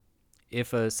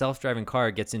if a self-driving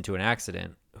car gets into an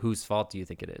accident, whose fault do you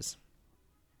think it is?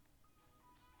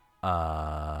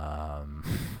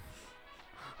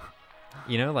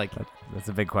 You know, like That's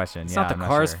a big question. it's Yeah, not the I'm not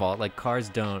car's sure. fault. Like cars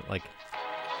don't like.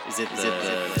 Is it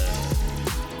the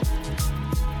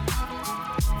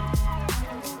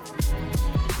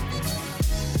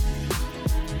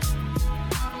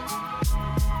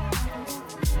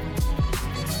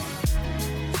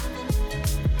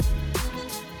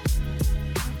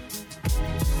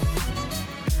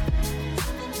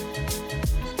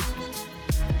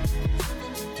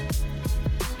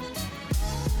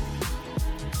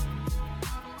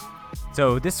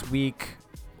So this week,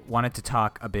 wanted to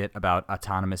talk a bit about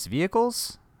autonomous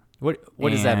vehicles. What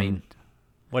does that mean? And-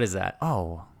 What is that?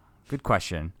 Oh, good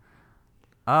question.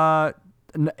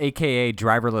 AKA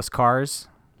driverless cars.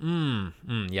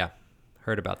 Yeah,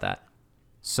 heard about that.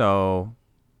 So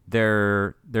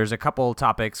there's a couple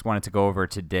topics wanted to go over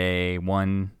today.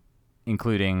 One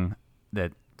including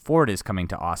that Ford is coming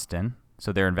to Austin.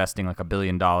 So they're investing like $1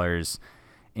 billion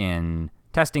in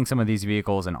testing some of these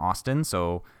vehicles in Austin.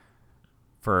 So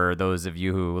for those of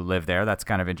you who live there, that's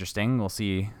kind of interesting. We'll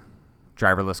see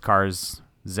driverless cars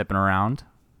zipping around.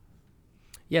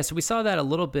 Yeah, so we saw that a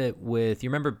little bit with, you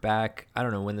remember back, I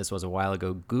don't know when this was, a while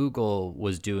ago, Google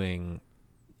was doing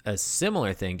a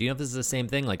similar thing. Do you know if this is the same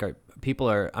thing? Like, I'm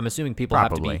assuming people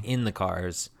Probably. have to be in the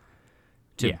cars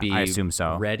to Yeah, be I assume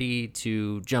so. ready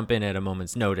to jump in at a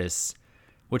moment's notice,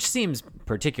 which seems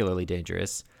particularly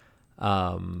dangerous.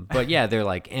 But yeah, they're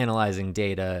like analyzing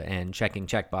data and checking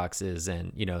checkboxes,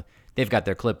 and they've got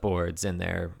their clipboards and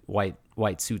their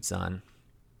white suits on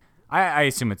I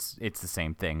assume it's the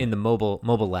same thing. in the mobile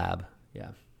lab.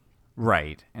 Yeah.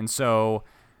 Right. And so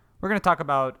we're going to talk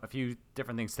about a few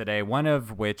different things today. One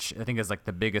of which I think is like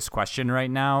the biggest question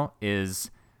right now is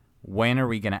when are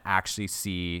we going to actually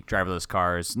see driverless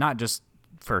cars, not just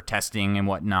for testing and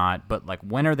whatnot, but like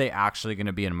when are they actually going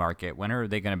to be in market? When are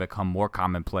they going to become more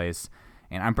commonplace?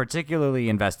 And I'm particularly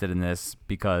invested in this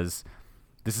because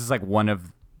this is like one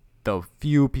of the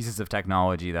few pieces of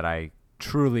technology that I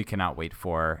truly cannot wait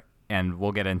for. And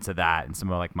we'll get into that and some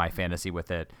of like my fantasy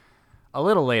with it a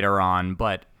little later on.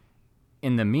 But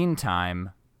in the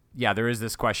meantime, yeah, there is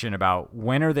this question about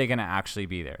when are they going to actually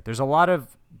be there? There's a lot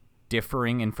of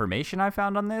differing information I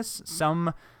found on this.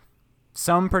 Some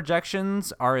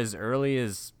projections are as early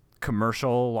as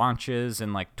commercial launches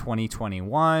in like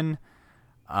 2021.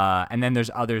 And then there's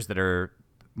others that are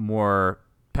more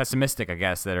pessimistic, I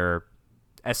guess, that are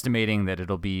estimating that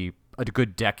it'll be a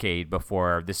good decade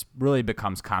before this really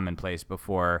becomes commonplace,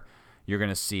 before you're going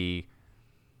to see,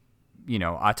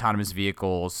 autonomous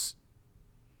vehicles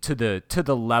to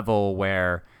the level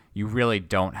where you really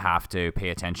don't have to pay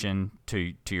attention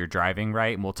to your driving,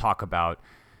 right? And we'll talk about,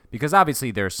 because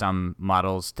obviously there's some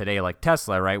models today like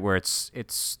Tesla, right, where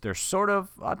they're sort of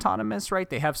autonomous, right?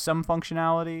 They have some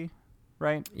functionality,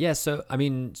 right? Yeah, so I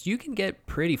mean, you can get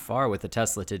pretty far with a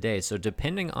Tesla today. So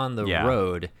depending on the Yeah.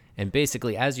 road, and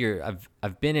basically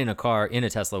I've been in a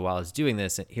Tesla while I was doing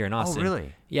this here in Austin. Oh,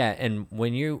 really? Yeah, and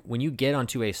when you get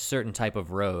onto a certain type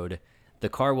of road, the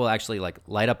car will actually like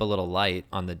light up a little light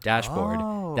on the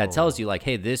dashboard that tells you like,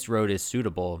 hey, this road is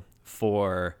suitable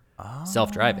for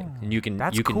self-driving, and you can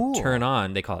cool. turn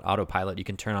on. They call it autopilot. You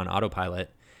can turn on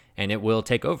autopilot, and it will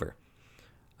take over.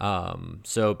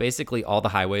 So basically all the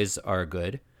highways are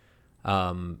good.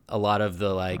 A lot of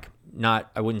the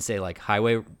I wouldn't say like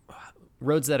highway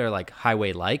roads that are like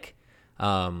highway-like,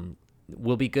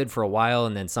 will be good for a while.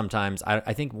 And then sometimes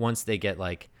I think once they get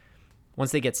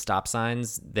stop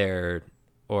signs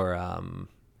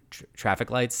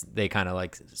traffic lights, they kind of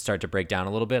like start to break down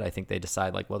a little bit. I think they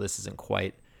decide like, well, this isn't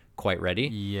quite ready.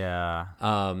 Yeah.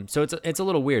 So it's a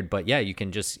little weird, but yeah, you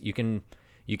can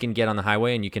get on the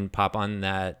highway and you can pop on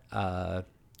that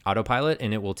autopilot,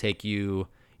 and it will take you,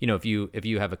 if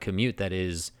you have a commute that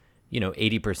is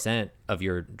 80% of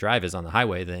your drive is on the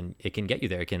highway, then it can get you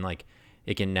there. It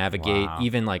can navigate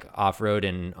even like off-road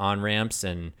and on ramps,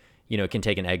 and it can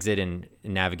take an exit and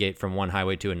navigate from one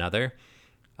highway to another.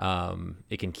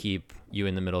 It can keep you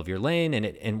in the middle of your lane,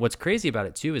 and what's crazy about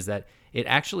it too is that it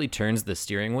actually turns the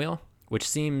steering wheel, which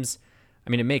seems, I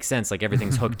mean, it makes sense. Like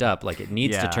everything's hooked up, like it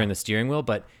needs to turn the steering wheel,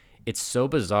 but it's so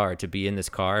bizarre to be in this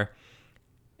car,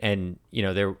 and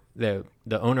the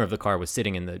owner of the car was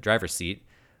sitting in the driver's seat,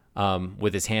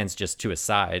 with his hands just to his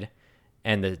side,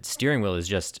 and the steering wheel is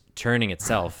just turning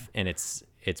itself, and it's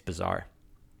bizarre.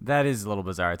 That is a little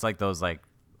bizarre. It's like those like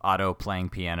auto playing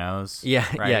pianos. Yeah,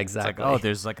 right? yeah, exactly. It's like, oh,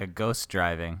 there's like a ghost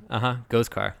driving.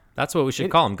 Ghost car. That's what we should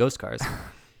call them, ghost cars.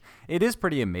 It is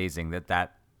pretty amazing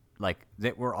that like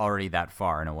that we're already that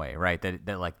far in a way, right?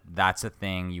 That like that's a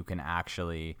thing you can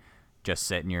actually just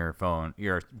sit in your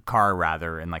car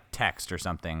rather, and like text or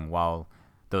something while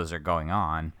those are going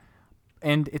on.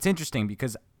 And it's interesting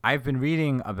because I've been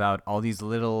reading about all these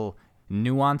little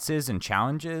nuances and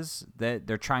challenges that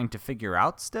they're trying to figure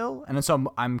out still. And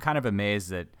so I'm kind of amazed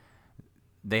that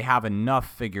they have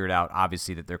enough figured out,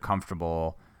 obviously, that they're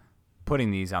comfortable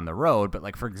putting these on the road. But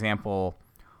like, for example,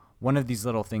 one of these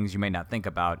little things you may not think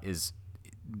about is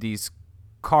these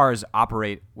cars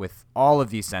operate with all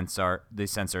of these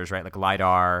sensors, right? Like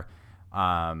LiDAR,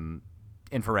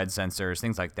 infrared sensors,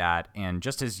 things like that. And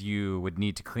just as you would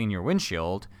need to clean your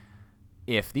windshield,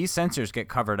 if these sensors get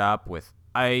covered up with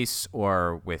ice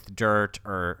or with dirt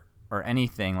or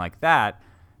anything like that,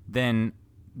 then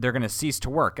they're going to cease to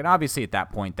work. And obviously at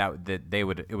that point it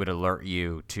would alert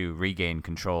you to regain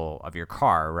control of your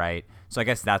car, right? So I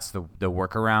guess that's the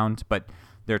workaround, but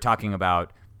they're talking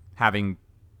about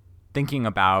thinking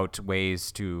about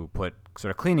ways to put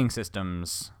sort of cleaning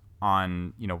systems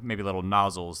on, maybe little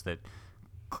nozzles that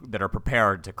are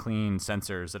prepared to clean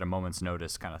sensors at a moment's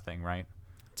notice kind of thing, right?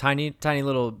 Tiny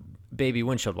little baby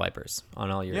windshield wipers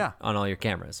on all your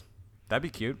cameras. That'd be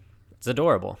cute. It's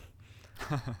adorable.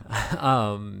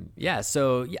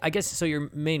 So I guess your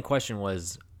main question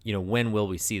was, when will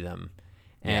we see them?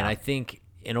 And I think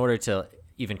in order to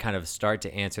even kind of start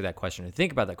to answer that question and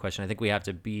think about that question, I think we have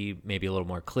to be maybe a little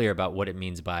more clear about what it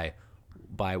means by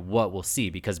what we'll see,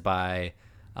 because by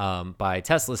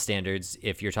Tesla standards,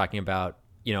 if you're talking about,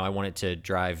 I want it to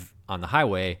drive on the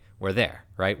highway, we're there,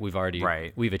 right? We've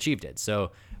achieved it.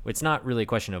 So it's not really a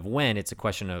question of when, it's a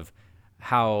question of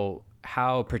how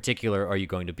particular are you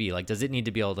going to be? Like, does it need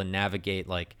to be able to navigate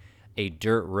like a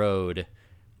dirt road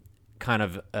kind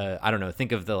of, I don't know,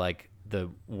 think of the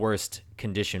worst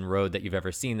condition road that you've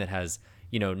ever seen that has,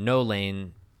 no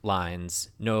lane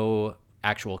lines, no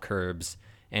actual curbs,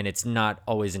 and it's not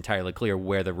always entirely clear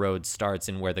where the road starts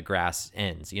and where the grass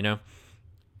ends,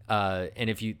 and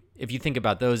if you think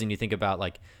about those and you think about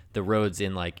like the roads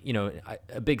in like,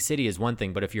 a big city is one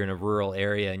thing, but if you're in a rural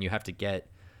area and you have to get,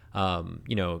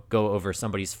 go over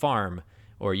somebody's farm,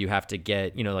 or you have to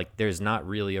get, like there's not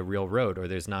really a real road, or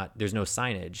there's no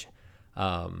signage,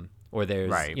 or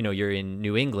there's, right. You're in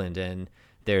New England and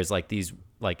there's like these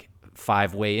like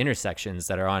 5-way intersections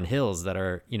that are on hills that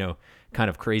are, kind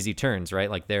of crazy turns, right?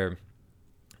 Like they're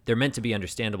meant to be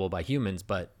understandable by humans,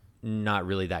 but not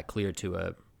really that clear to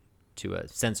a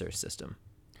sensor system.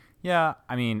 Yeah.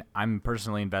 I mean, I'm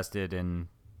personally invested in,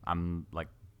 I'm like,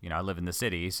 I live in the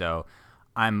city, so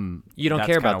you don't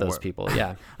care about those people.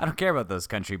 Yeah. I don't care about those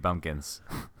country bumpkins.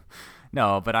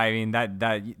 No, but I mean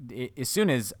that as soon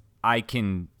as I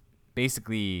can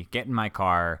basically get in my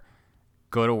car,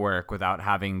 go to work without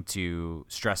having to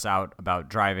stress out about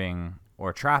driving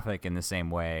or traffic in the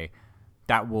same way,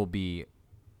 that will be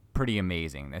pretty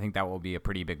amazing. I think that will be a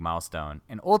pretty big milestone.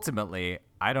 And ultimately,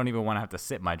 I don't even want to have to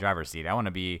sit in my driver's seat. I want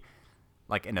to be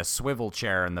like in a swivel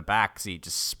chair in the back seat,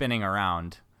 just spinning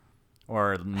around,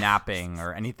 or napping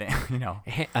or anything,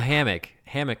 A hammock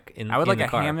in I would in like the a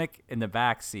car. hammock in the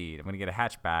back seat. I'm going to get a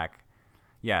hatchback.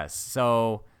 Yes.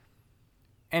 So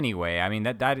anyway, I mean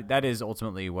that is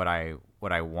ultimately what I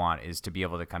want, is to be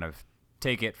able to kind of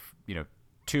take it,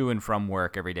 to and from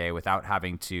work every day without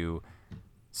having to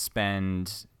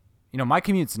spend, my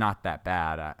commute's not that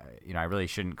bad. I really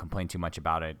shouldn't complain too much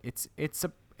about it. It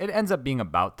ends up being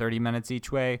about 30 minutes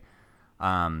each way.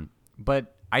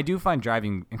 But I do find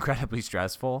driving incredibly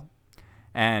stressful,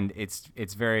 and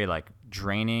it's very like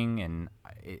draining, and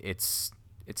it's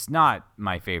not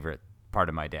my favorite part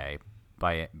of my day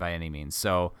by any means.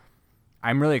 So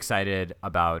I'm really excited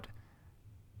about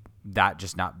that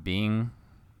just not being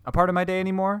a part of my day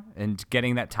anymore and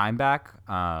getting that time back.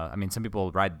 I mean, some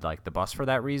people ride like the bus for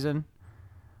that reason,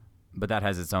 but that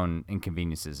has its own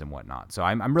inconveniences and whatnot. So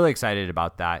I'm really excited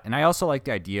about that. And I also like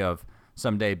the idea of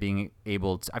someday being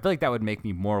able to, I feel like that would make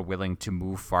me more willing to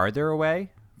move farther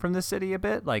away from the city a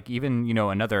bit. Like even,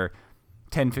 another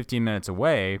 10, 15 minutes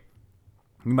away,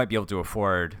 you might be able to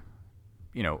afford,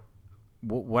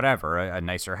 whatever, a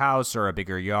nicer house or a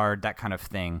bigger yard, that kind of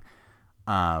thing.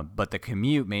 But the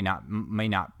commute may not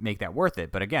make that worth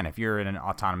it. But again, if you're in an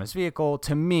autonomous vehicle,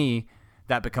 to me,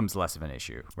 that becomes less of an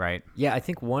issue, right? Yeah, I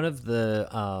think one of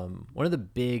the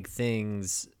big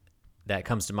things that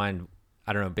comes to mind,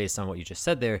 I don't know, based on what you just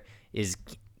said there, is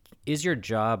your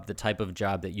job the type of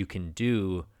job that you can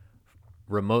do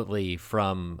remotely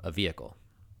from a vehicle,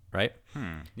 right?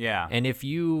 Yeah. And if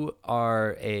you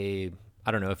are I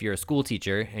don't know, if you're a school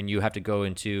teacher and you have to go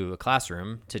into a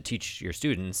classroom to teach your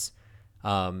students,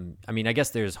 I mean, I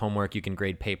guess there's homework. You can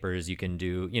grade papers. You can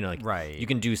do, like Right. you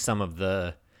can do some of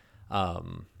the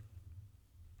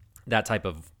that type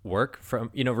of work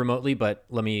from remotely. But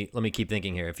let me keep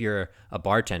thinking here. If you're a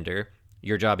bartender,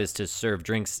 your job is to serve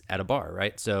drinks at a bar,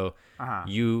 right? So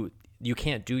you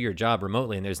can't do your job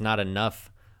remotely, and there's not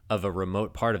enough of a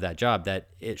remote part of that job that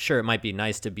it might be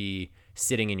nice to be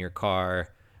sitting in your car,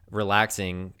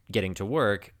 relaxing, getting to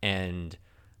work, and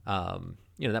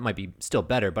that might be still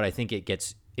better. But I think it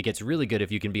gets really good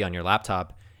if you can be on your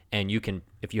laptop, and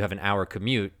if you have an hour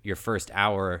commute, your first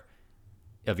hour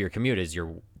of your commute is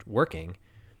you're working,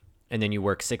 and then you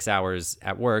work 6 hours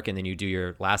at work, and then you do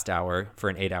your last hour for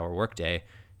an 8-hour workday.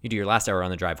 You do your last hour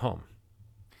on the drive home.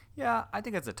 Yeah, I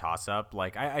think it's a toss-up.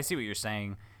 Like, I see what you're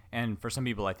saying, and for some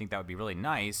people, I think that would be really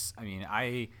nice. I mean,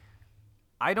 I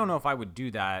don't know if I would do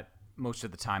that most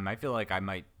of the time. I feel like I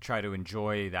might try to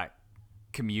enjoy that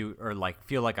commute, or like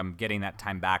feel like I'm getting that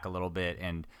time back a little bit,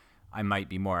 and I might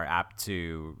be more apt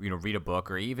to read a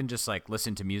book, or even just like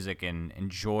listen to music and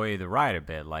enjoy the ride a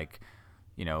bit, like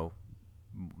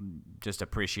just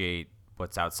appreciate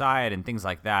what's outside and things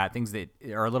like that, things that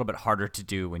are a little bit harder to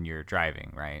do when you're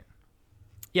driving, right?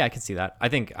 Yeah, I can see that. I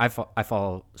think I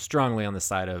fall strongly on the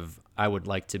side of I would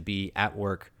like to be at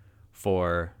work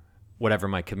for whatever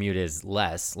my commute is,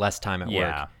 less time at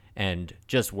work, and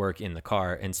just work in the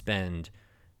car and spend,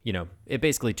 it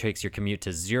basically takes your commute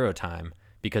to 0 time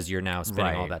because you're now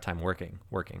spending all that time working.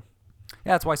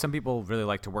 Yeah, that's why some people really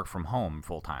like to work from home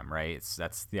full time, right?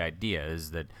 That's the idea,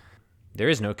 is that there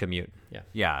is no commute.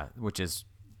 Yeah, which is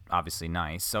obviously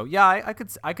nice. So yeah,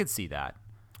 I could see that.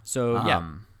 So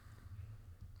yeah.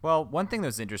 Well, one thing that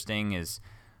was interesting is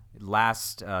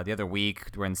the other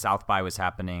week when South by was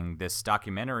happening, this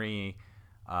documentary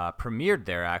premiered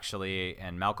there actually,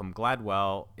 and Malcolm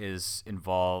Gladwell is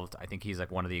involved. I think he's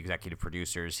like one of the executive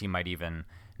producers. He might even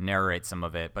narrate some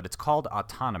of it, but it's called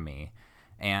Autonomy,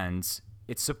 and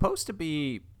it's supposed to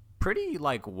be pretty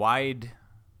like wide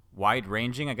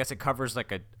ranging. I guess it covers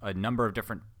like a number of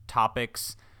different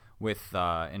topics with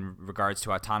in regards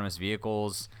to autonomous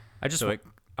vehicles.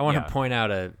 I want to point out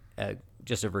this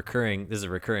is a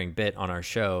recurring bit on our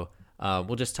show.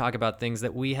 We'll just talk about things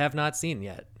that we have not seen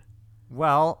yet.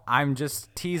 Well, I'm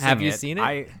just teasing. Have you seen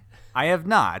it? I have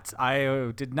not.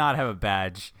 I did not have a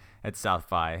badge at South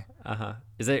by.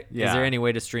 Is there any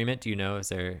way to stream it? Do you know?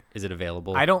 Is it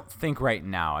available? I don't think right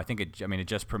now. I think it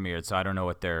just premiered, so I don't know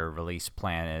what their release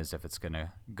plan is. If it's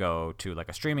gonna go to like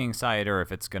a streaming site, or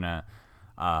if it's gonna,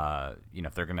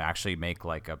 if they're gonna actually make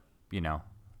like a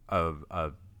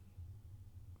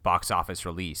box office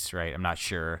release, right? I'm not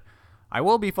sure. I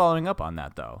will be following up on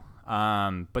that though.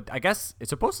 But I guess it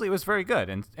supposedly was very good,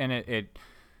 and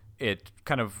it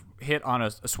kind of hit on a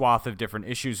swath of different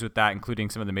issues with that, including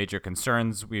some of the major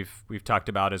concerns we've talked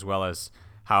about, as well as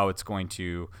how it's going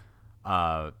to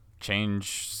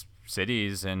change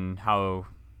cities, and how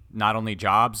not only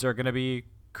jobs are going to be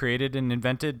created and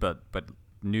invented, but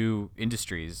new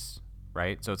industries,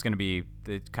 right? So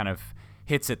it kind of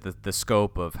hits at the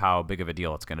scope of how big of a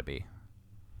deal it's going to be.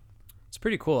 It's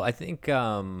pretty cool. I think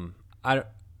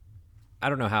I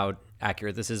don't know how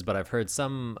accurate this is, but I've heard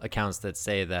some accounts that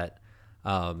say that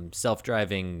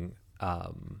self-driving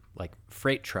like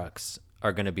freight trucks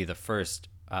are going to be the first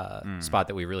spot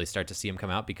that we really start to see them come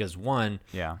out, because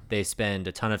they spend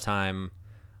a ton of time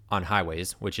on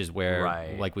highways, which is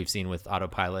where, like we've seen with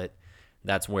autopilot,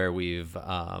 that's where we've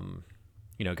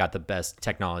got the best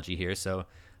technology here. So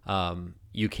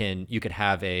you could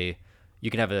have a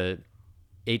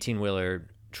 18-wheeler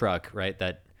truck, right,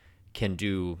 that can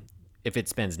do, if it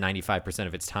spends 95%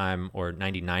 of its time or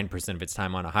 99% of its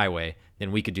time on a highway,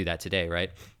 then we could do that today, right?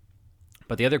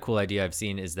 But the other cool idea I've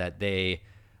seen is that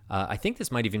I think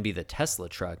this might even be the Tesla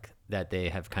truck that they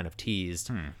have kind of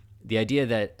teased. The idea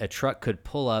that a truck could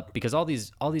pull up, because all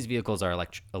these vehicles are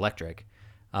electric.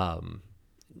 None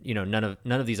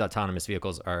of these autonomous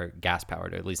vehicles are gas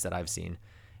powered, or at least that I've seen.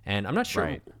 And I'm not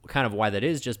sure kind of why that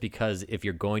is, just because if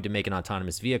you're going to make an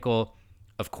autonomous vehicle,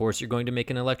 of course you're going to make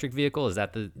an electric vehicle. Is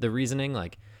that the reasoning?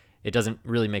 Like, it doesn't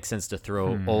really make sense to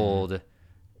throw old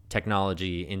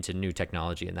technology into new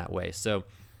technology in that way. So,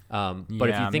 but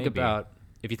if you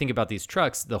think about these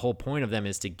trucks, the whole point of them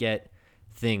is to get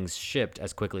things shipped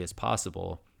as quickly as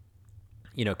possible,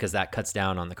 because that cuts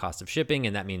down on the cost of shipping.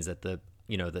 And that means that the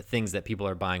things that people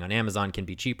are buying on Amazon can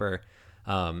be cheaper.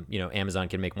 Amazon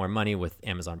can make more money with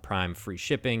Amazon Prime, free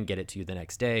shipping, get it to you the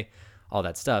next day, all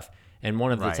that stuff. And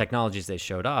one of the technologies they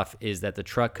showed off is that the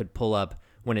truck could pull up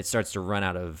when it starts to run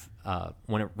out of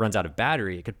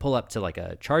battery. It could pull up to like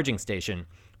a charging station,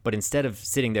 but instead of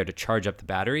sitting there to charge up the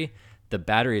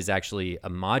battery is actually a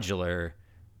modular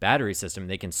battery system,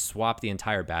 they can swap the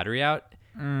entire battery out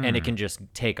and it can just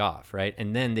take off, right?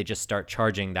 And then they just start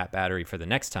charging that battery for the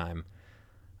next time.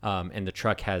 And the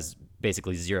truck has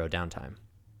basically zero downtime.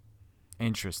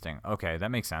 Interesting. Okay,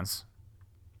 that makes sense.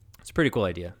 It's a pretty cool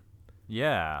idea.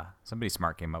 Yeah, somebody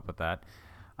smart came up with that.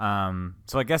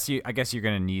 So I guess you're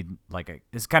gonna need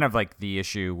it's kind of like the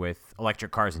issue with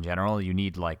electric cars in general. You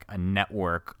need like a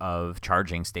network of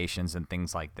charging stations and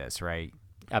things like this, right?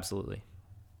 Absolutely.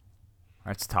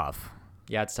 That's tough.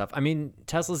 Yeah, it's tough. I mean,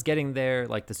 Tesla's getting there.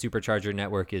 Like the supercharger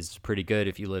network is pretty good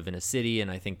if you live in a city, and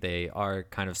I think they are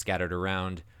kind of scattered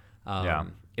around.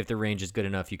 If the range is good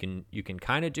enough, you can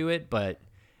kind of do it, but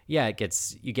yeah,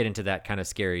 you get into that kind of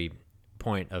scary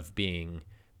point of being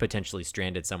potentially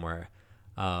stranded somewhere.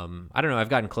 I don't know. I've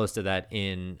gotten close to that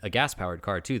in a gas-powered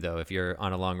car too, though. If you're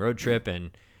on a long road trip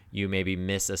and you maybe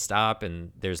miss a stop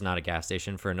and there's not a gas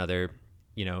station for another,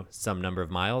 some number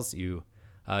of miles, you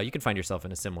can find yourself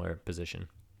in a similar position.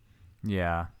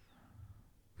 Yeah.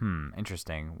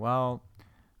 Interesting. Well,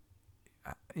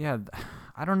 yeah,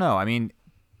 I don't know. I mean,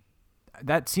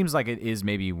 that seems like it is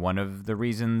maybe one of the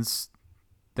reasons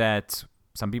that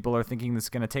some people are thinking this is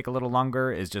going to take a little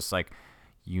longer, is just like,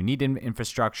 you need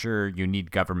infrastructure, you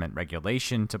need government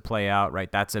regulation to play out,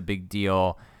 right? That's a big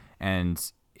deal. And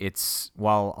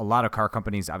while a lot of car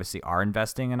companies obviously are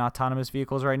investing in autonomous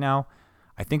vehicles right now,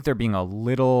 I think they're being a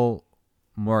little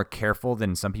more careful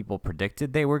than some people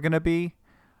predicted they were going to be.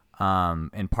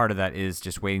 And part of that is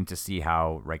just waiting to see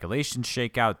how regulations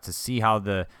shake out, to see how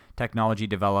the technology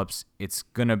develops. It's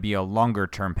going to be a longer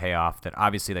term payoff that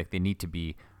obviously they need to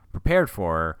be prepared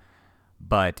for,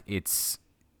 but it's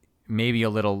maybe a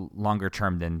little longer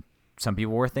term than some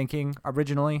people were thinking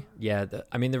originally. Yeah,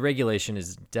 the regulation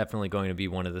is definitely going to be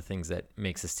one of the things that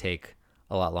makes this take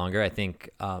a lot longer. I think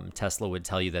Tesla would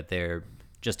tell you that they're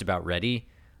just about ready,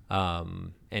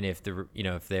 and if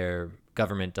their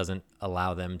government doesn't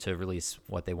allow them to release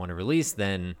what they want to release,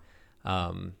 then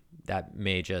that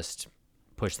may just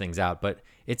push things out. But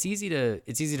it's easy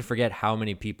to forget how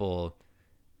many people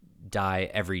die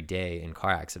every day in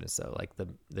car accidents, though. Like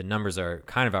the numbers are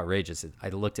kind of outrageous. I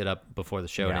looked it up before the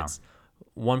show, and it's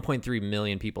 1.3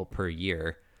 million people per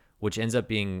year, which ends up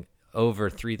being over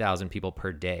 3,000 people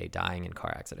per day dying in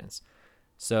car accidents.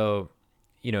 So,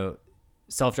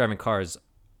 self-driving cars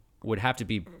would have to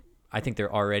be, I think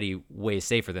they're already way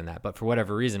safer than that. But for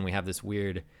whatever reason, we have this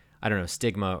weird, I don't know,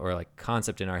 stigma or like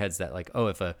concept in our heads that like, oh,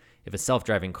 if a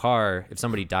self-driving car, if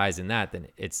somebody dies in that, then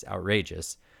it's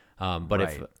outrageous. But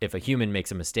right. if a human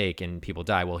makes a mistake and people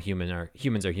die, well, humans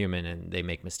are human and they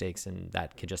make mistakes, and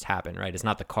that could just happen, right? It's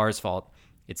not the car's fault,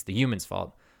 it's the human's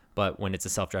fault. But when it's a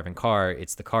self-driving car,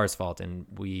 it's the car's fault, and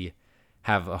we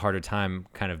have a harder time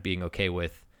kind of being okay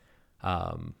with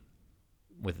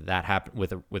that happen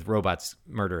with robots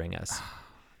murdering us.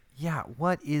 Yeah,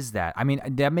 what is that? I mean,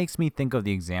 that makes me think of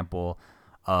the example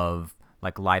of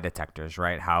like lie detectors,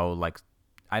 right? How like,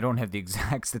 I don't have the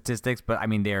exact statistics, but I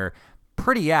mean they're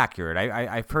pretty accurate.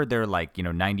 I've heard they're like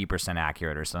 90%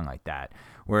 accurate or something like that.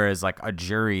 Whereas like a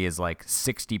jury is like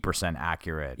 60%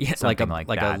 accurate. Yeah, something like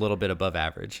that. a little bit above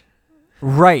average.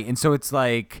 Right, and so it's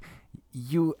like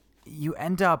you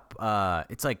end up.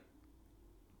 It's like,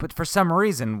 but for some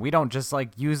reason we don't just like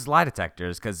use lie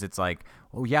detectors, because it's like,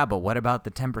 oh yeah, but what about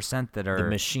the 10% that are The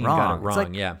machine wrong? got it It's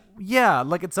wrong. like, yeah.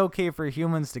 like it's okay for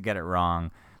humans to get it wrong.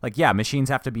 Like, yeah, machines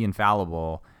have to be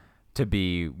infallible to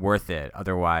be worth it.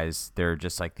 Otherwise, they're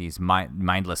just like these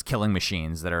mindless killing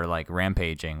machines that are like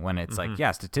rampaging. When it's like,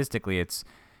 yeah, statistically, it's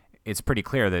pretty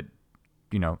clear that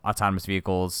autonomous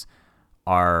vehicles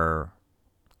are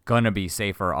gonna be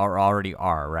safer, or already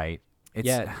are, right?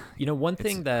 One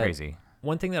thing that crazy.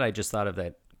 One thing that I just thought of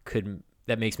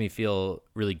that makes me feel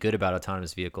really good about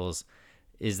autonomous vehicles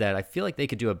is that I feel like they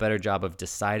could do a better job of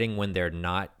deciding when they're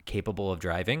not capable of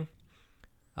driving.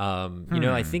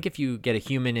 I think if you get a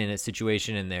human in a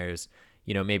situation and there's,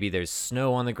 maybe there's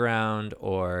snow on the ground,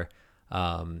 or,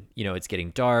 it's getting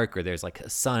dark, or there's like a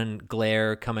sun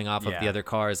glare coming off of the other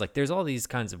cars. Like there's all these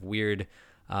kinds of weird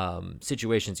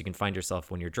situations you can find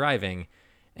yourself when you're driving.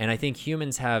 And I think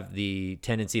humans have the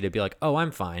tendency to be like, oh,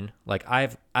 I'm fine. Like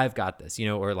I've got this,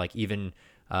 or like even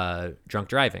drunk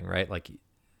driving, right? Like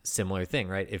similar thing,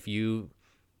 right? If you,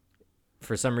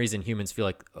 for some reason, humans feel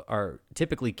like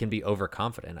typically can be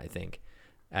overconfident, I think,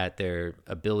 at their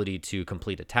ability to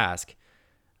complete a task.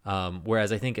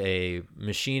 Whereas I think a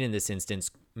machine in this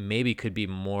instance maybe could be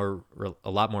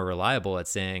a lot more reliable at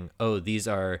saying, oh, these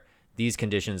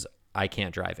conditions I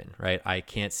can't drive in, right? I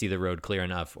can't see the road clear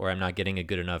enough, or I'm not getting a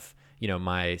good enough,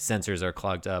 my sensors are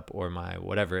clogged up, or my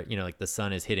whatever, like the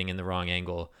sun is hitting in the wrong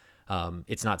angle.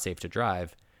 It's not safe to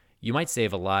drive. you might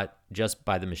save a lot just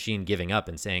by the machine giving up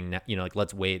and saying, like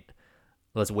let's wait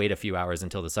a few hours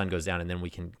until the sun goes down, and then we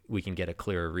can get a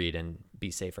clearer read and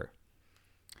be safer.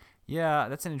 Yeah,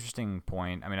 that's an interesting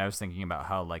point. I mean, I was thinking about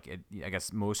how I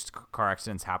guess most car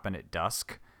accidents happen at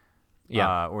dusk.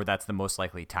 Yeah. Or that's the most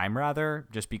likely time, rather,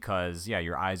 just because,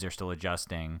 your eyes are still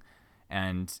adjusting.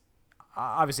 And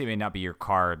obviously it may not be your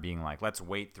car being like, let's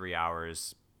wait 3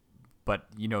 hours, but,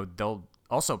 they'll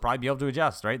also probably be able to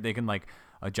adjust, right? They can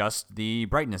adjust the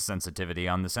brightness sensitivity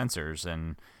on the sensors,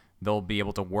 and they'll be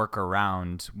able to work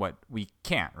around what we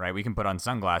can't, right? We can put on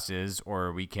sunglasses,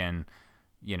 or we can,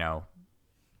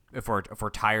 if we're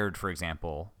tired, for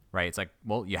example, right? It's like,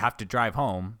 well, you have to drive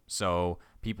home. So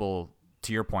people,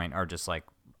 to your point, are just like,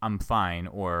 I'm fine.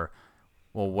 Or,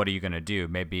 well, what are you going to do?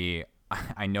 Maybe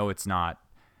I know it's not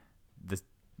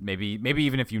maybe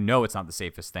even if it's not the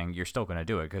safest thing, you're still going to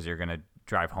do it because you're going to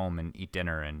drive home and eat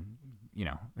dinner and,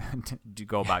 to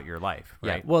go about your life.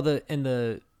 Right. Yeah. Well,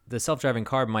 the self-driving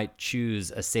car might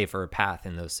choose a safer path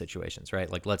in those situations,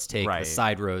 right? Like let's take the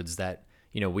side roads that,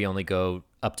 we only go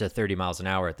up to 30 miles an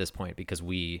hour at this point because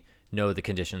we know the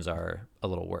conditions are a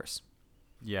little worse.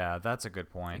 Yeah, that's a good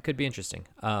point. It could be interesting.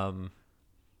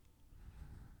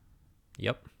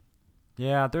 Yep.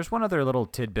 Yeah, there's one other little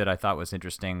tidbit I thought was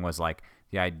interesting was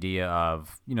the idea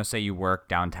of, say you work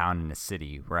downtown in a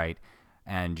city, right?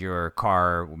 And your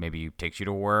car maybe takes you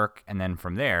to work, and then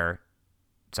from there,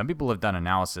 some people have done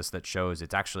analysis that shows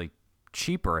it's actually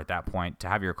cheaper at that point to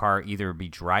have your car either be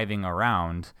driving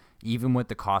around, even with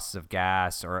the costs of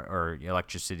gas or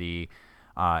electricity,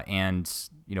 and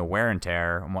wear and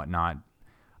tear and whatnot.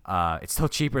 It's still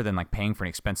cheaper than paying for an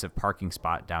expensive parking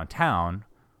spot downtown.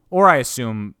 Or I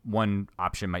assume one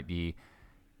option might be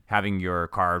having your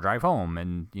car drive home,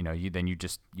 and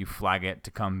you flag it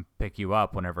to come pick you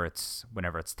up whenever it's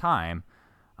time.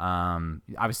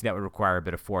 Obviously that would require a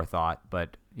bit of forethought,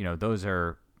 but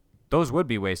those would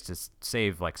be ways to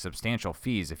save substantial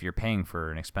fees if you're paying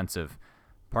for an expensive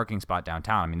parking spot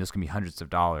downtown. I mean, those can be hundreds of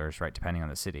dollars, right, depending on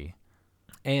the city.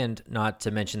 And not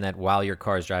to mention that while your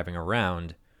car is driving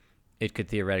around, it could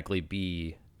theoretically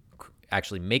be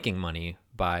actually making money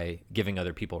by giving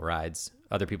other people rides.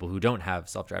 Other people who don't have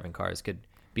self-driving cars could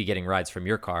be getting rides from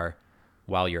your car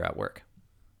while you're at work.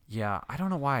 Yeah, I don't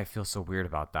know why I feel so weird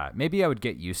about that. Maybe I would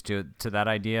get used to that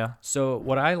idea. So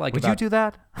what I like Would you do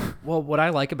that? Well, what I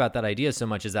like about that idea so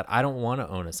much is that I don't want to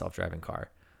own a self-driving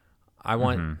car. I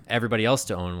want everybody else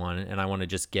to own one, and I want to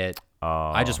just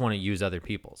I just want to use other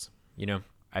people's,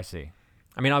 I see.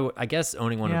 I mean, I guess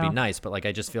owning one would be nice, but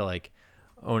I just feel like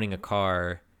owning a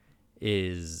car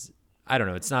is, I don't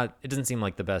know, it doesn't seem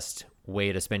like the best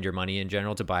way to spend your money in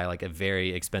general, to buy a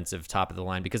very expensive top of the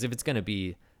line, because if it's going to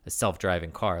be a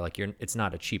self-driving car, it's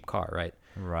not a cheap car, right?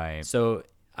 Right. So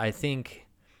I think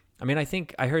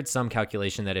I heard some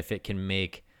calculation that if it can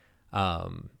make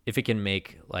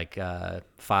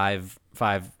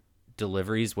five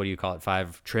deliveries, what do you call it?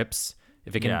 5 trips.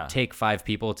 If it can take 5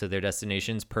 people to their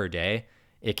destinations per day,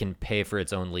 it can pay for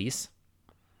its own lease.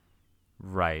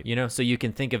 Right. So you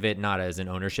can think of it not as an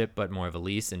ownership, but more of a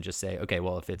lease, and just say, okay,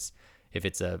 well, if it's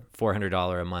a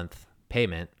 $400 a month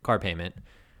car payment,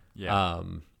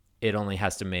 it only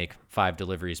has to make 5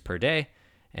 deliveries per day,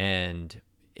 and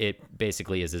it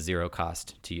basically is a zero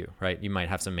cost to you, right? You might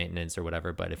have some maintenance or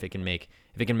whatever, but if it can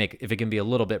be a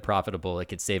little bit profitable, it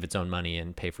could save its own money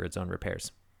and pay for its own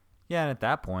repairs. Yeah, and at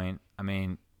that point, I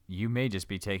mean, you may just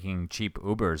be taking cheap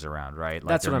Ubers around, right?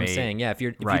 That's what I'm saying. Yeah, if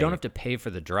you don't have to pay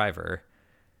for the driver,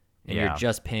 and you're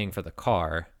just paying for the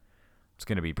car, it's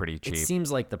going to be pretty cheap. It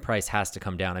seems like the price has to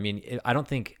come down. I mean, I don't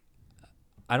think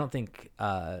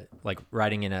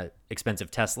riding in a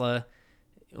expensive Tesla,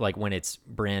 when it's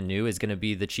brand new, is going to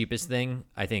be the cheapest thing.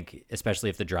 I think especially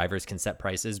if the drivers can set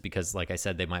prices, because like I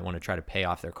said, they might want to try to pay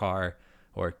off their car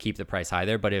or keep the price high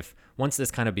there. But if once this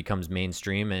kind of becomes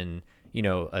mainstream and,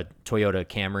 a Toyota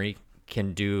Camry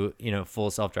can do,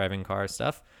 full self-driving car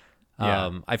stuff,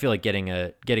 I feel like getting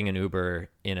an Uber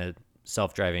in a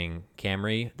self-driving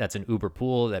Camry, that's an Uber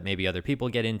pool that maybe other people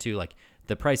get into,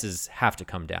 the prices have to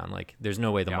come down. There's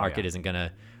no way the market isn't going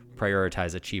to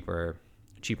prioritize a cheaper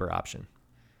option.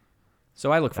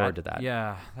 So I look forward to that.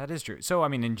 Yeah, that is true. So, I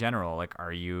mean, in general,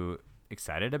 are you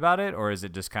excited about it, or is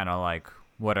it just kind of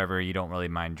whatever, you don't really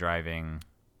mind driving?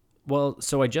 Well,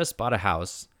 so I just bought a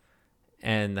house,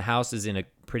 and the house is in a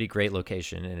pretty great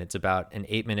location, and it's about an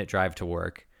 8-minute drive to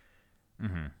work.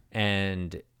 Mm-hmm.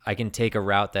 And I can take a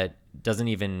route that doesn't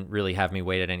even really have me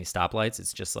wait at any stoplights.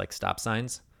 It's just stop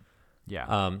signs.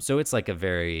 Yeah. So it's a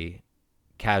very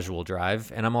casual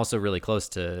drive, and I'm also really close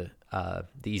to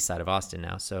the east side of Austin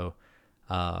now. So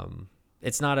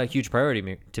it's not a huge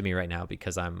priority to me right now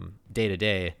because I'm day to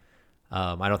day.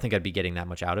 I don't think I'd be getting that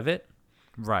much out of it.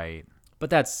 Right. But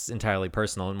that's entirely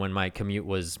personal. And when my commute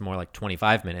was more like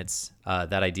 25 minutes,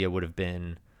 that idea would have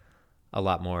been a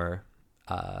lot more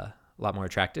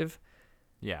attractive.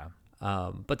 Yeah.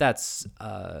 But that's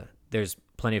there's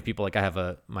plenty of people. Like I have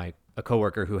a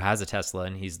coworker who has a Tesla,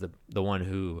 and he's the one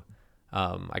who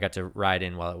I got to ride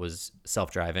in while it was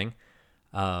self-driving.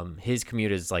 His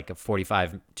commute is like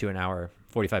 45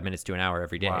 minutes to an hour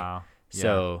every day. Wow. Yeah.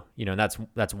 So,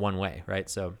 that's one way, right?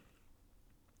 So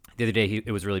the other day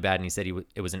it was really bad, and he said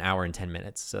it was an hour and 10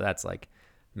 minutes. So that's like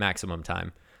maximum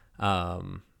time.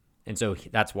 And so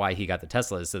that's why he got the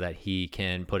Tesla, is so that he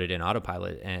can put it in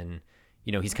autopilot. And,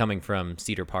 he's coming from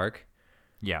Cedar Park.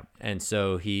 Yeah. And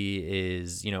so he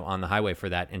is, on the highway for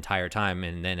that entire time.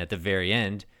 And then at the very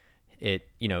end, it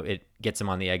gets him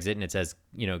on the exit and it says,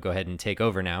 go ahead and take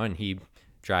over now. And he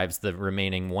drives the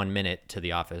remaining 1 minute to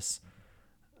the office.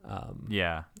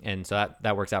 Yeah. And so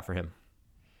that works out for him.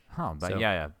 Oh, but So-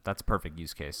 yeah, that's a perfect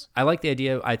use case. I like the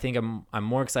idea. I think I'm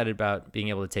more excited about being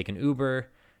able to take an Uber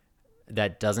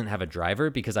that doesn't have a driver,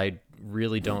 because I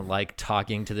really don't like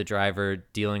talking to the driver,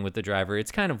 dealing with the driver.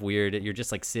 It's kind of weird. You're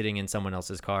just like sitting in someone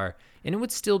else's car, and it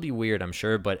would still be weird, I'm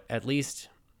sure, but at least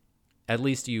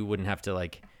you wouldn't have to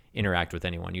like interact with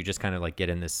anyone. You just kind of like get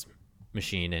in this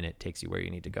machine and it takes you where you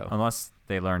need to go. Unless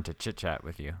they learn to chit chat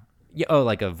with you. Yeah. Oh,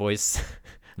 like a voice,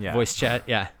 Yeah. voice chat.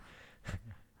 Yeah.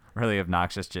 Really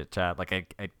obnoxious chit chat. Like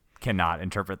I cannot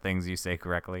interpret things you say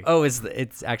correctly. Oh,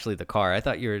 it's actually the car. I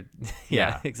thought you were. Yeah,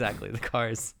 Yeah. exactly. The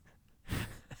cars.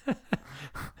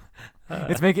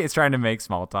 It's trying to make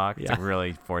small talk. It's Yeah. like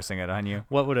really forcing it on you.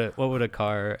 What would a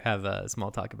car have a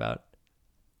small talk about?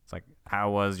 It's like,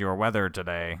 how was your weather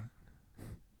today?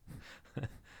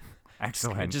 I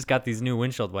Excellent. just got these new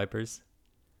windshield wipers.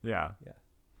 Yeah. Yeah.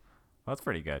 Well, that's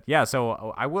pretty good. Yeah. So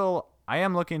I'll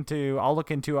look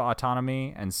into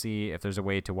autonomy and see if there's a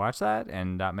way to watch that,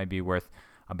 and that might be worth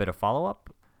a bit of follow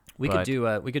up. We could But-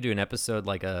 do an episode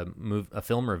like a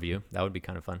film review. That would be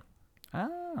kind of fun.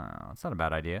 Oh, that's not a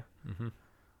bad idea.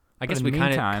 I guess in we the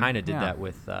kind meantime, of did yeah. that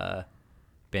with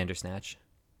Bandersnatch.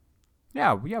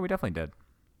 Yeah, we definitely did.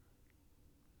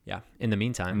 Yeah. In the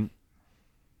meantime,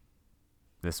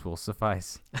 This will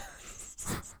suffice.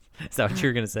 is that what you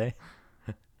were gonna say?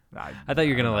 I thought you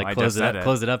were gonna like I close just said it.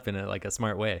 close it up in a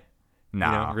smart way.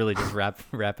 No. Really just wrap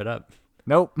it up.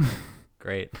 Nope.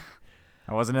 Great.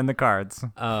 I wasn't in the cards.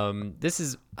 I know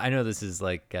this is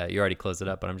like you already closed it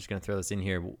up, but I'm just gonna throw this in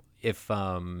here. If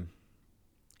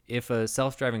a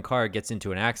self-driving car gets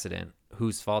into an accident,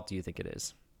 whose fault do you think it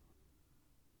is?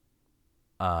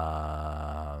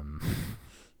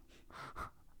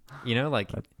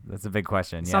 Like That's a big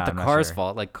question. it's yeah, not the I'm car's sure.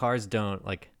 fault. Like cars don't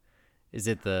like. Is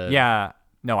it the? Yeah.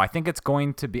 No, I think it's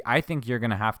going to be. I think you're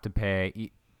going to have to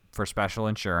pay for special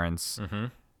insurance. Mm-hmm.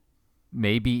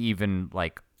 Maybe even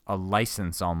like a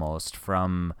license almost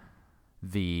from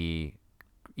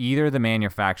either the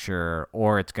manufacturer,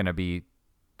 or it's going to be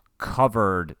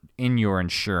covered in your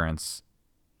insurance.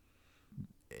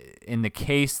 In the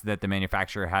case that the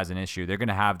manufacturer has an issue, they're going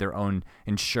to have their own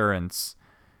insurance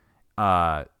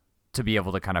to be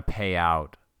able to kind of pay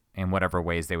out in whatever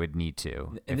ways they would need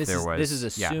to. And if this there is was,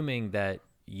 assuming that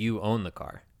you own the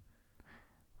car.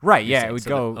 right. You're Yeah, saying. it would So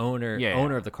go the owner yeah,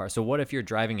 owner of the car. So what if you're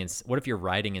what if you're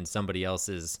riding in somebody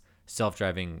else's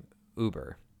self-driving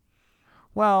Uber?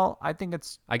 Well, I think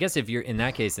it's I guess if you're in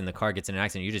that case and the car gets in an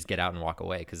accident, you just get out and walk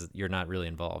away because you're not really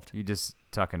involved. you just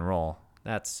tuck and roll.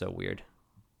 That's so weird.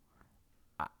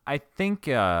 I think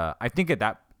at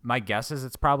that my guess is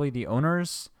it's probably the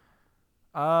owner's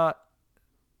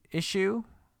issue.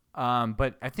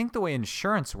 But I think the way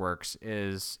insurance works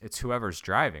is it's whoever's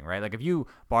driving, right? Like if you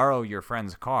borrow your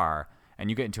friend's car and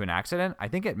you get into an accident, I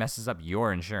think it messes up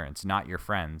your insurance, not your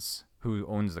friend's who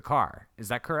owns the car. Is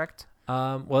that correct?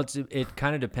 Well, it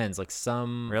kind of depends. Like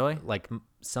some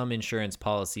insurance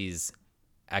policies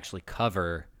actually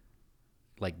cover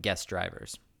like guest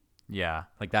drivers. Yeah.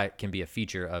 Like that can be a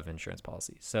feature of insurance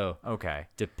policies. So Okay.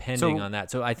 depending So- on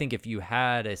that. So I think if you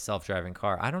had a self-driving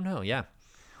car, I don't know. Yeah.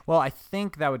 Well, I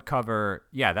think that would cover.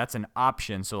 Yeah, that's an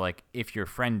option. So like if your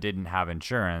friend didn't have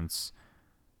insurance.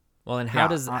 Well, and Yeah,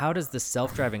 how does the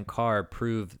self-driving car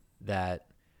prove that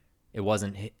it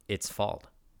wasn't its fault?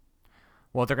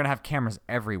 Well, they're gonna have cameras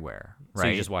everywhere, right? So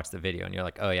you just watch the video and you're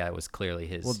like, oh yeah, it was clearly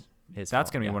his. Well, his That's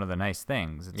fault. gonna be Yeah. one of the nice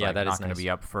things. It's Yeah, like that not is gonna nice. be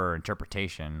up for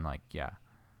interpretation. Like, yeah,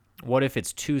 What if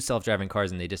it's two self-driving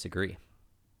cars and they disagree?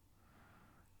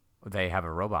 they have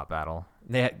a robot battle.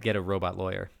 They get a robot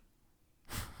lawyer.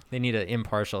 They need an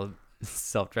impartial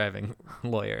self-driving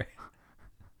lawyer.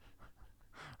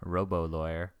 A robo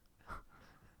lawyer.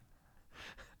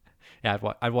 Yeah,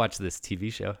 I'd watch this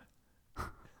TV show.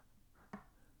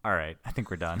 All right, I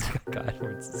think we're done. God,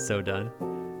 we're so done.